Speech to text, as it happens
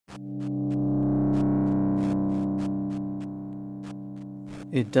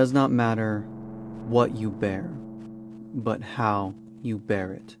It does not matter what you bear, but how you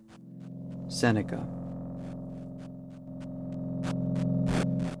bear it. Seneca.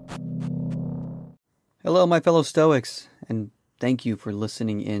 Hello, my fellow Stoics, and thank you for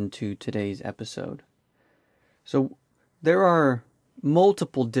listening in to today's episode. So, there are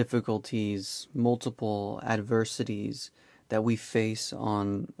multiple difficulties, multiple adversities that we face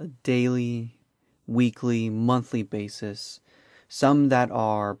on a daily, weekly, monthly basis. Some that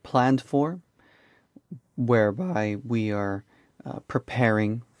are planned for, whereby we are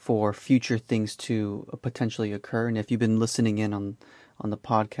preparing for future things to potentially occur. And if you've been listening in on the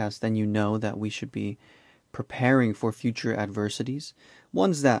podcast, then you know that we should be preparing for future adversities,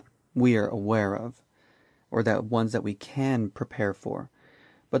 ones that we are aware of, or that ones that we can prepare for.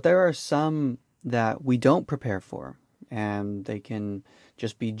 But there are some that we don't prepare for, and they can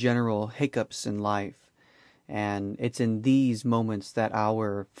just be general hiccups in life. And it's in these moments that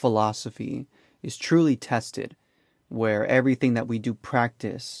our philosophy is truly tested, where everything that we do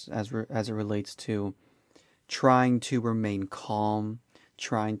practice as it relates to trying to remain calm,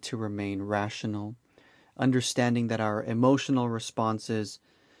 trying to remain rational, understanding that our emotional responses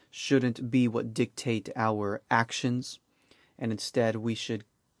shouldn't be what dictate our actions, and instead we should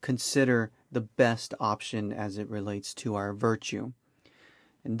consider the best option as it relates to our virtue.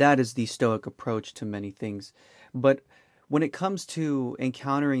 And that is the Stoic approach to many things. But when it comes to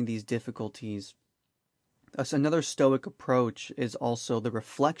encountering these difficulties, another Stoic approach is also the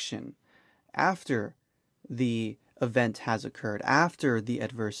reflection after the event has occurred, after the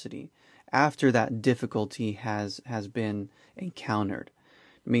adversity, after that difficulty has been encountered.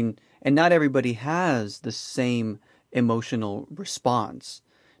 I mean, and not everybody has the same emotional response.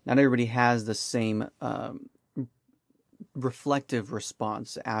 Not everybody has the same reflective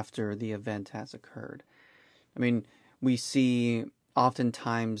response after the event has occurred. I mean, we see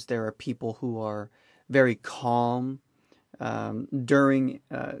oftentimes there are people who are very calm during,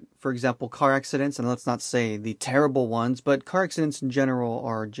 for example, car accidents, and let's not say the terrible ones, but car accidents in general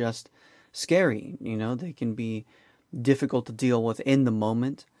are just scary. They can be difficult to deal with in the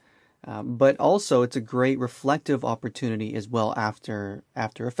moment, but also it's a great reflective opportunity as well after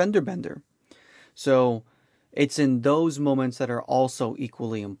a fender bender. So it's in those moments that are also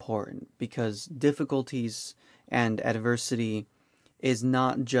equally important, because difficulties and adversity is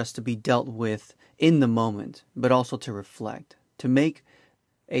not just to be dealt with in the moment, but also to reflect, to make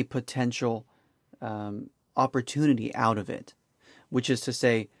a potential opportunity out of it, which is to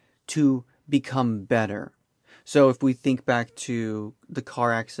say, to become better. So if we think back to the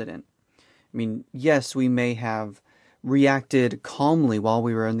car accident, I mean, yes, we may have reacted calmly while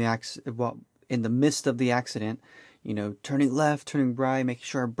we were in the midst of the accident, turning left, turning right, making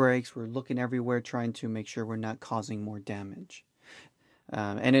sure our brakes, we're looking everywhere, trying to make sure we're not causing more damage.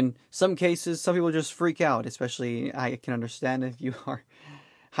 And in some cases, some people just freak out, especially I can understand if you are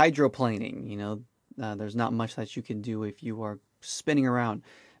hydroplaning, there's not much that you can do if you are spinning around.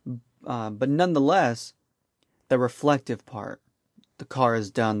 But nonetheless, the reflective part, the car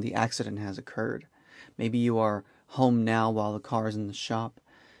is done, the accident has occurred. Maybe you are home now while the car is in the shop.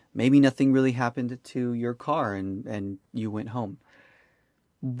 Maybe nothing really happened to your car and you went home.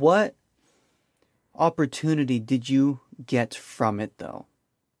 What opportunity did you get from it, though?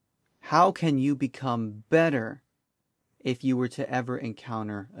 How can you become better if you were to ever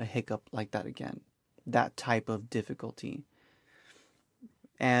encounter a hiccup like that again? That type of difficulty.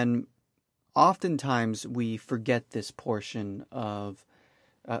 And oftentimes we forget this portion of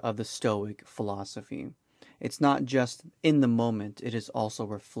the Stoic philosophy. It's not just in the moment, it is also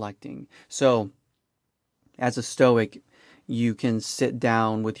reflecting. So, as a Stoic, you can sit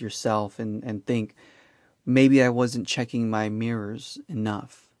down with yourself and think, maybe I wasn't checking my mirrors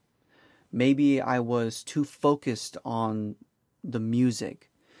enough. Maybe I was too focused on the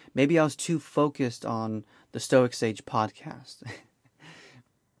music. Maybe I was too focused on the Stoic Sage podcast.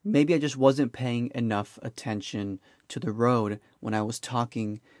 Maybe I just wasn't paying enough attention to the road when I was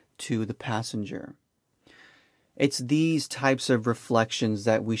talking to the passenger. It's these types of reflections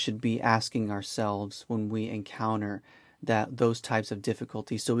that we should be asking ourselves when we encounter those types of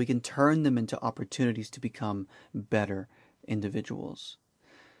difficulties, so we can turn them into opportunities to become better individuals.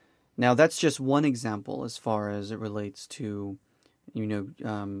 Now, that's just one example as far as it relates to,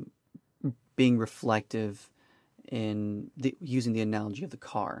 being reflective in using the analogy of the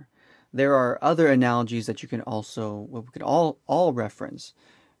car. There are other analogies that we could all reference.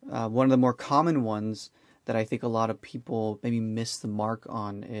 One of the more common ones that I think a lot of people maybe miss the mark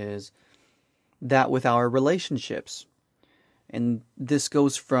on is that with our relationships. And this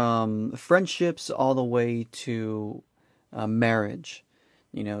goes from friendships all the way to marriage.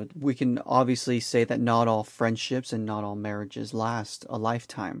 We can obviously say that not all friendships and not all marriages last a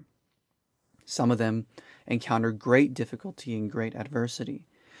lifetime. Some of them encounter great difficulty and great adversity.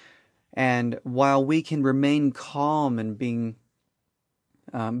 And while we can remain calm and being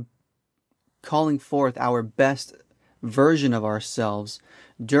calling forth our best version of ourselves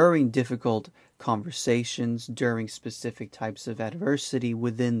during difficult conversations, during specific types of adversity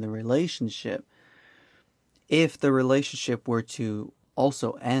within the relationship, if the relationship were to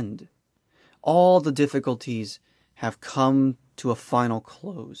also end, all the difficulties have come to a final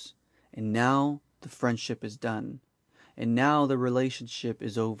close, and now the friendship is done, and now the relationship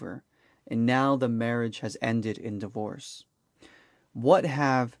is over, and now the marriage has ended in divorce. What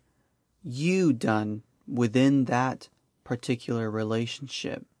have you done within that particular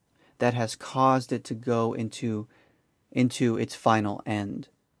relationship that has caused it to go into its final end?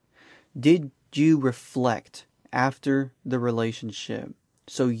 Did you reflect after the relationship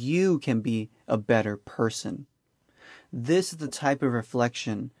so you can be a better person? This is the type of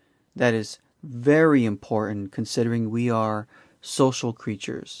reflection that is very important, considering we are social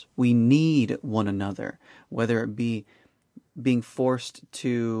creatures. We need one another, whether it be being forced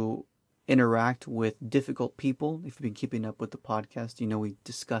to interact with difficult people. If you've been keeping up with the podcast, we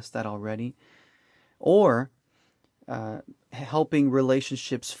discussed that already. Or helping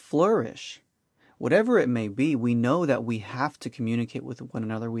relationships flourish. Whatever it may be, we know that we have to communicate with one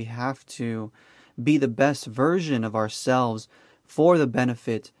another. We have to be the best version of ourselves for the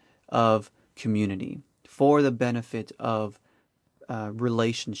benefit of community, for the benefit of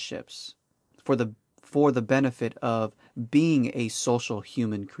relationships, for the benefit of being a social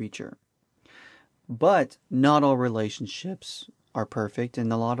human creature. But not all relationships are perfect,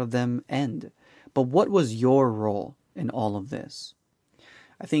 and a lot of them end. But what was your role in all of this?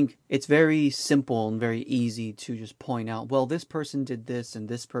 I think it's very simple and very easy to just point out, well, this person did this, and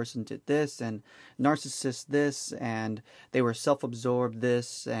this person did this, and narcissist this, and they were self-absorbed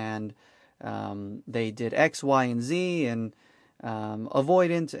this, and they did X, Y, and Z, and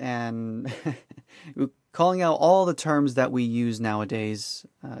avoidant, and calling out all the terms that we use nowadays.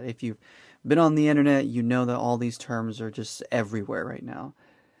 If you've been on the internet, you know that all these terms are just everywhere right now.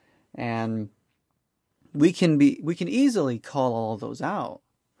 And we can easily call all of those out.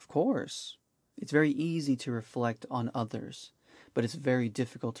 Of course. It's very easy to reflect on others, but it's very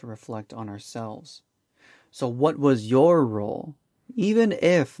difficult to reflect on ourselves. So what was your role? Even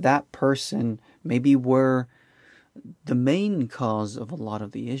if that person maybe were the main cause of a lot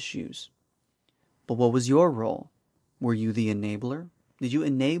of the issues. But what was your role? Were you the enabler? Did you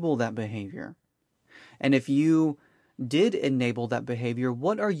enable that behavior? And if you did enable that behavior,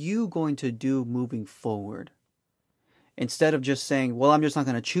 what are you going to do moving forward? Instead of just saying, well, I'm just not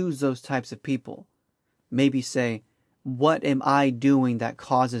going to choose those types of people. Maybe say, what am I doing that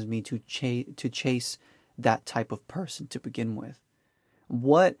causes me to chase that type of person to begin with?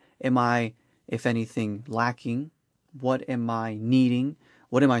 What am I, if anything, lacking? What am I needing?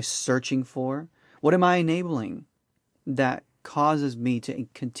 What am I searching for? What am I enabling that causes me to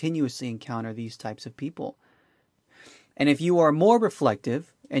continuously encounter these types of people? And if you are more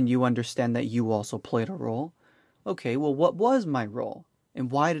reflective and you understand that you also played a role, okay, well, what was my role? And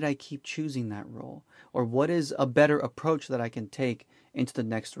why did I keep choosing that role? Or what is a better approach that I can take into the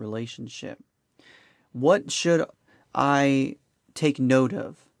next relationship? What should I take note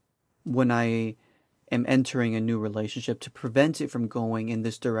of when I am entering a new relationship to prevent it from going in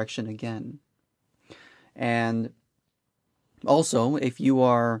this direction again? And also, if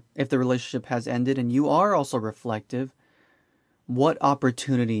the relationship has ended and you are also reflective, what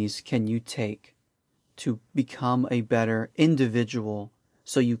opportunities can you take to become a better individual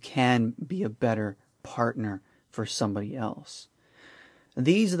so you can be a better partner for somebody else?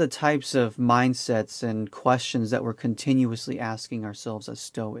 These are the types of mindsets and questions that we're continuously asking ourselves as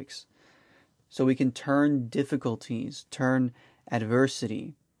Stoics. So we can turn difficulties, turn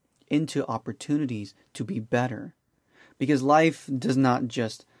adversity into opportunities to be better. Because life does not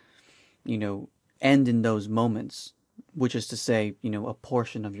just, end in those moments, which is to say, a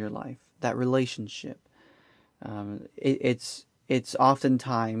portion of your life, that relationship. It's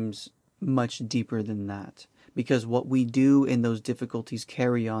oftentimes much deeper than that. Because what we do in those difficulties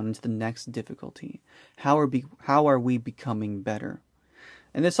carry on into the next difficulty. How are we becoming better?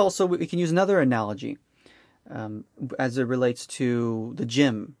 And this also, we can use another analogy as it relates to the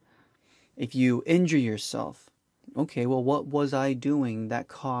gym. If you injure yourself, okay, well, what was I doing that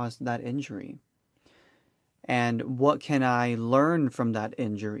caused that injury? And what can I learn from that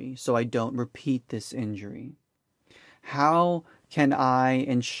injury so I don't repeat this injury? How can I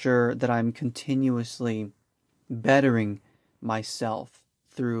ensure that I'm continuously bettering myself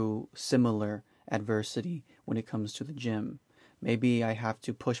through similar adversity when it comes to the gym? Maybe I have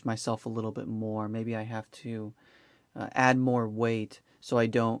to push myself a little bit more. Maybe I have to add more weight so I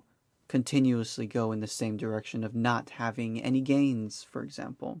don't continuously go in the same direction of not having any gains, for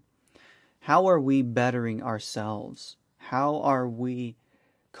example. How are we bettering ourselves? How are we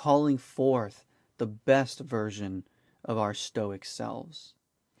calling forth the best version of our Stoic selves?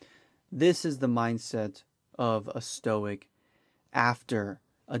 This is the mindset of a Stoic after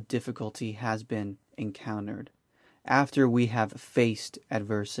a difficulty has been encountered, after we have faced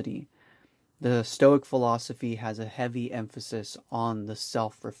adversity. The Stoic philosophy has a heavy emphasis on the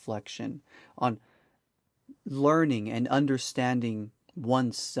self-reflection, on learning and understanding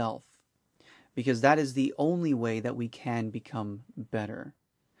oneself, because that is the only way that we can become better.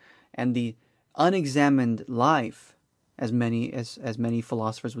 And the unexamined life, as many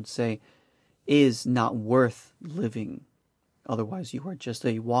philosophers would say, is not worth living. Otherwise, you are just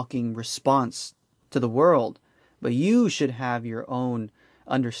a walking response to the world. But you should have your own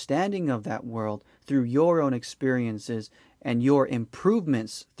understanding of that world through your own experiences and your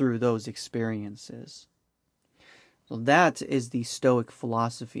improvements through those experiences. So that is the Stoic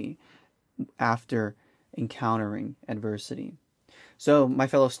philosophy after encountering adversity. So, my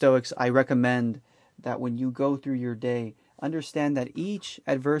fellow Stoics, I recommend that when you go through your day, understand that each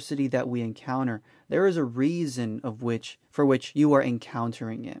adversity that we encounter, there is a reason for which you are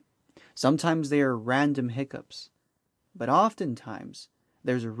encountering it. Sometimes they are random hiccups, but oftentimes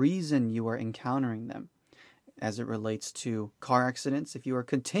there's a reason you are encountering them. As it relates to car accidents, if you are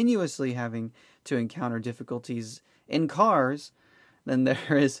continuously having to encounter difficulties in cars, then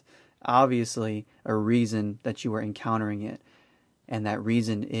there is obviously a reason that you are encountering it. And that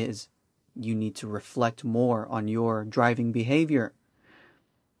reason is you need to reflect more on your driving behavior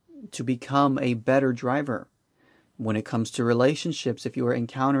to become a better driver. When it comes to relationships, if you are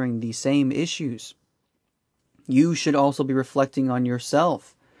encountering the same issues, you should also be reflecting on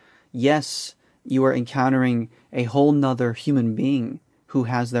yourself. Yes, you are encountering a whole nother human being who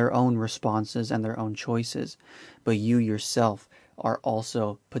has their own responses and their own choices, but you yourself are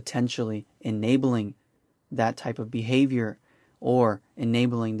also potentially enabling that type of behavior or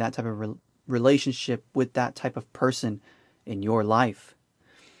enabling that type of relationship with that type of person in your life.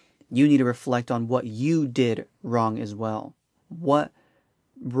 You need to reflect on what you did wrong as well. What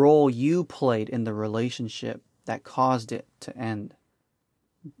role you played in the relationship that caused it to end.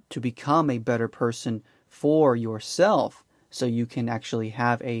 To become a better person for yourself so you can actually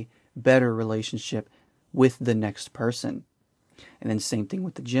have a better relationship with the next person. And then same thing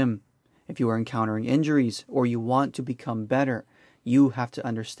with the gym. If you are encountering injuries or you want to become better, you have to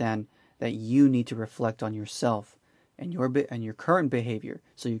understand that you need to reflect on yourself and your current behavior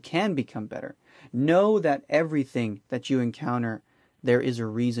so you can become better. Know that everything that you encounter, there is a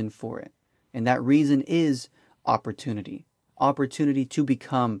reason for it. And that reason is opportunity. Opportunity to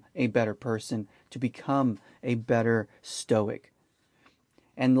become a better person, to become a better Stoic.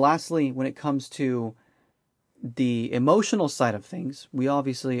 And lastly, when it comes to the emotional side of things, we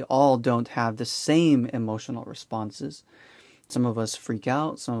obviously all don't have the same emotional responses. Some of us freak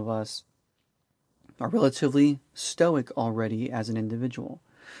out, some of us are relatively stoic already as an individual.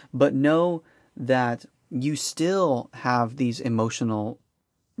 But know that you still have these emotional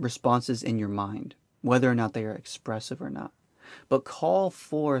responses in your mind, whether or not they are expressive or not. But call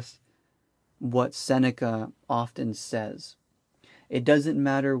forth what Seneca often says. It doesn't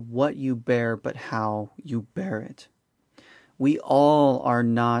matter what you bear, but how you bear it. We all are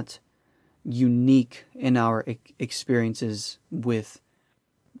not unique in our experiences with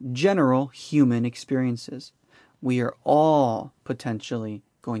general human experiences. We are all potentially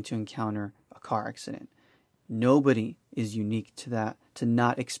going to encounter a car accident. Nobody is unique to that, to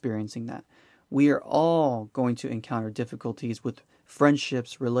not experiencing that. We are all going to encounter difficulties with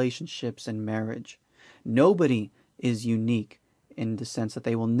friendships, relationships, and marriage. Nobody is unique in the sense that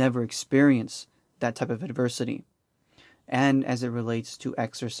they will never experience that type of adversity. And as it relates to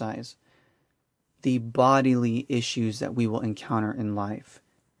exercise, the bodily issues that we will encounter in life,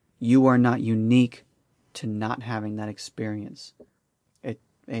 you are not unique to not having that experience.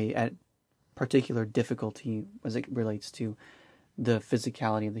 A particular difficulty as it relates to the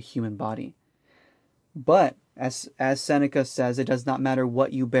physicality of the human body. But as Seneca says, it does not matter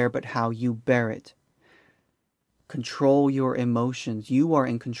what you bear, but how you bear it. Control your emotions. You are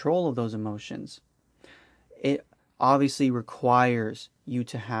in control of those emotions. It obviously requires you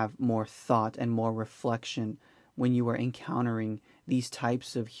to have more thought and more reflection when you are encountering these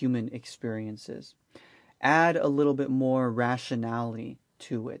types of human experiences. add a little bit more rationality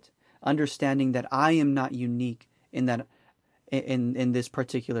to it, understanding that I am not unique in that in this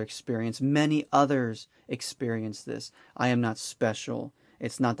particular experience. Many others experience this. I am not special.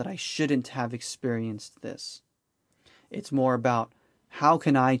 It's not that I shouldn't have experienced this. It's more about how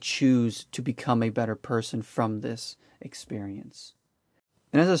can I choose to become a better person from this experience.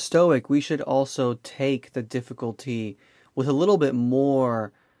 And as a Stoic, we should also take the difficulty with a little bit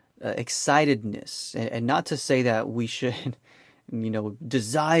more excitedness, and not to say that we should,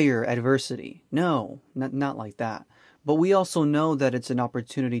 desire adversity. No, not like that. But we also know that it's an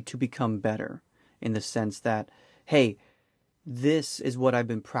opportunity to become better, in the sense that, hey, this is what I've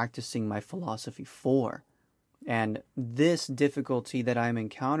been practicing my philosophy for. And this difficulty that I'm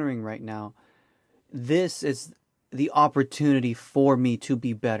encountering right now, this is the opportunity for me to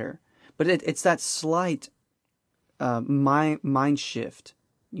be better. But it's that slight mind shift,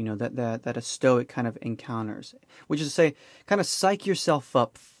 that a Stoic kind of encounters, which is to say, kind of psych yourself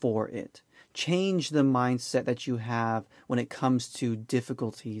up for it. Change the mindset that you have when it comes to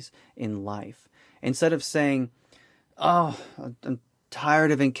difficulties in life. Instead of saying, oh, I'm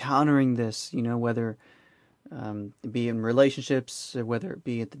tired of encountering this, whether it be in relationships, whether it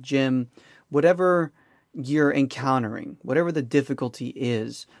be at the gym, whatever you're encountering, whatever the difficulty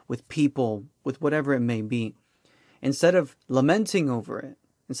is with people, with whatever it may be, instead of lamenting over it,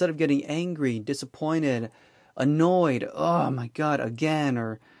 instead of getting angry, disappointed, annoyed, oh my God, again,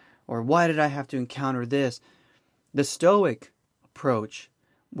 or why did I have to encounter this? The Stoic approach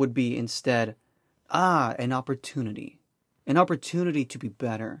would be instead, an opportunity to be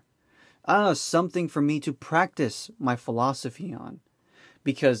better. Something for me to practice my philosophy on.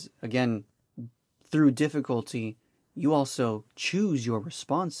 Because, again, through difficulty, you also choose your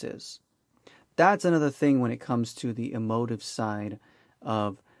responses. That's another thing when it comes to the emotive side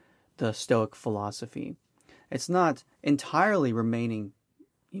of the Stoic philosophy. It's not entirely remaining,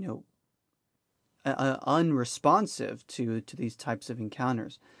 unresponsive to these types of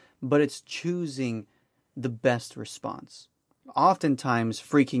encounters, but it's choosing the best response. Oftentimes,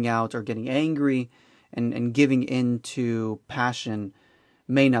 freaking out or getting angry and giving in to passion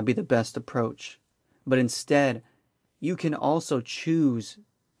may not be the best approach. But instead, you can also choose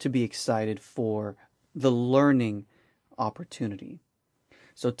to be excited for the learning opportunity.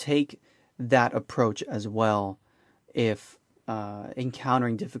 So take that approach as well if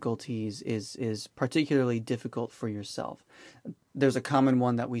encountering difficulties is particularly difficult for yourself. There's a common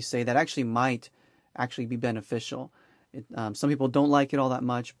one that we say that actually might be beneficial. Some people don't like it all that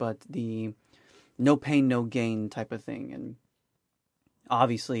much, but the no pain, no gain type of thing. And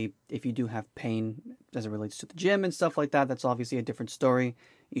obviously, if you do have pain as it relates to the gym and stuff like that, that's obviously a different story.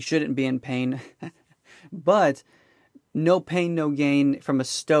 You shouldn't be in pain. But no pain, no gain from a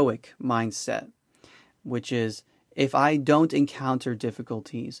Stoic mindset, which is, if I don't encounter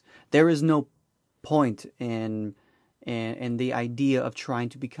difficulties, there is no point in the idea of trying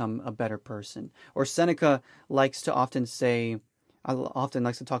to become a better person. Or Seneca likes to often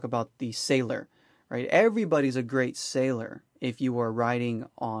talk about the sailor, right? Everybody's a great sailor if you are riding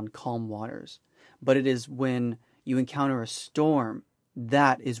on calm waters. But it is when you encounter a storm,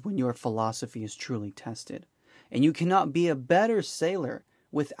 that is when your philosophy is truly tested. And you cannot be a better sailor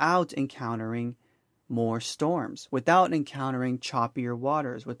without encountering more storms, without encountering choppier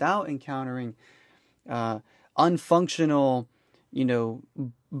waters, without encountering unfunctional,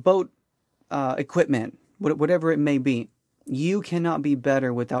 boat equipment, whatever it may be. You cannot be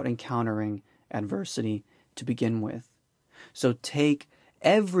better without encountering adversity to begin with. So take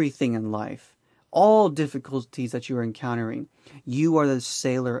everything in life, all difficulties that you are encountering. You are the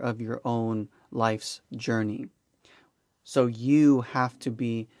sailor of your own life's journey. So you have to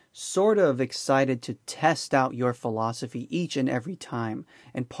be sort of excited to test out your philosophy each and every time.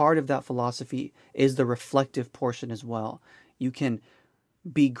 And part of that philosophy is the reflective portion as well. You can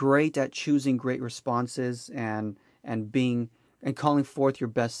be great at choosing great responses and calling forth your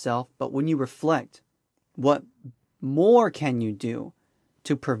best self. But when you reflect, what more can you do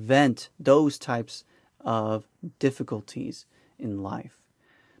to prevent those types of difficulties in life?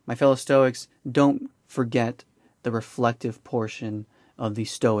 My fellow Stoics, don't forget the reflective portion of the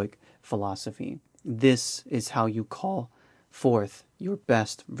Stoic philosophy. This is how you call forth your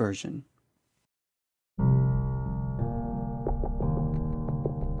best version.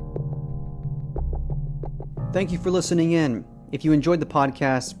 Thank you for listening in. If you enjoyed the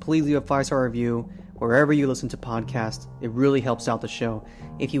podcast, please leave a 5-star review wherever you listen to podcasts. It really helps out the show.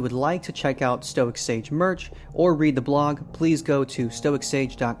 If you would like to check out Stoic Sage merch or read the blog, please go to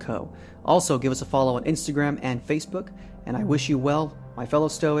stoicsage.co. Also, give us a follow on Instagram and Facebook, and I wish you well my fellow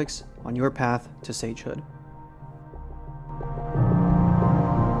Stoics, on your path to sagehood.